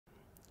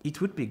it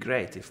would be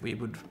great if we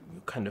would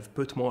kind of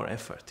put more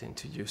effort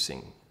into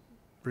using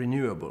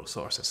renewable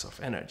sources of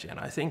energy. And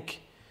I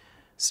think,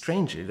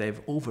 strangely,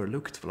 they've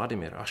overlooked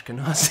Vladimir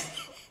Ashkenazy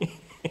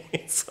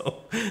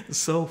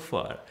so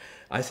far.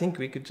 I think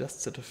we could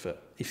just sort of,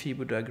 if he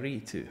would agree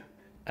to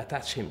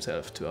attach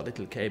himself to a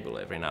little cable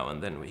every now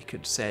and then, we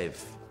could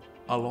save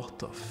a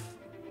lot of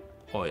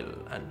oil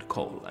and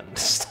coal and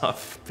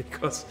stuff,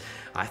 because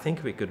I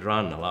think we could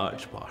run a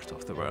large part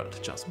of the world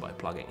just by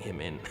plugging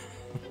him in.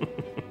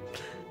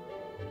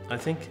 I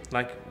think,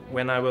 like,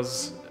 when I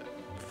was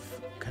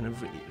kind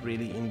of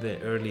really in the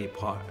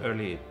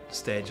early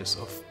stages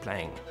of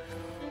playing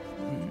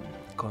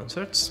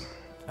concerts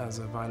as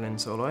a violin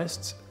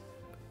soloist,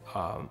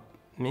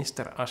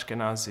 Mr.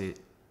 Ashkenazy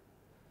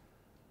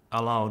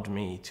allowed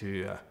me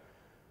to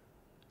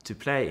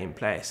play in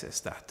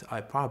places that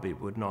I probably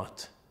would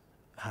not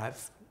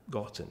have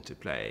gotten to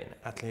play in,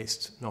 at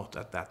least not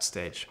at that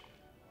stage,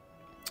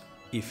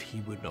 if he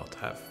would not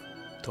have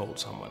told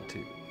someone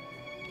to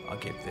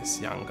give this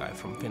young guy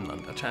from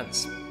Finland a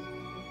chance.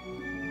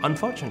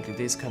 Unfortunately,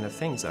 these kind of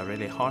things are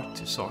really hard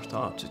to sort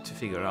out, to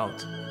figure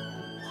out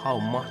how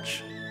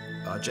much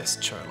a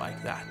gesture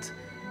like that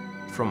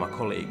from a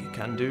colleague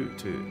can do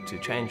to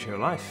change your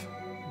life.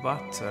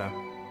 But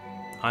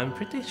I'm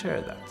pretty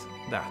sure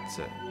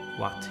that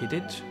what he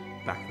did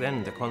back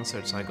then, the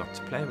concerts I got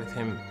to play with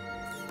him,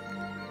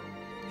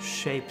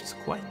 shaped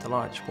quite a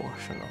large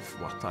portion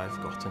of what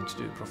I've gotten to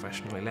do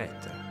professionally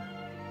later.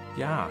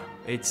 Yeah,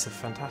 it's a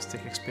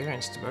fantastic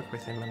experience to work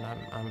with him, and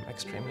I'm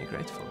extremely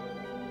grateful.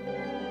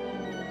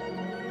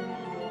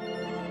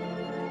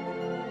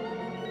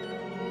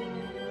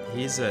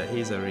 He's a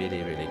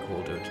really, really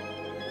cool dude.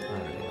 I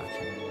really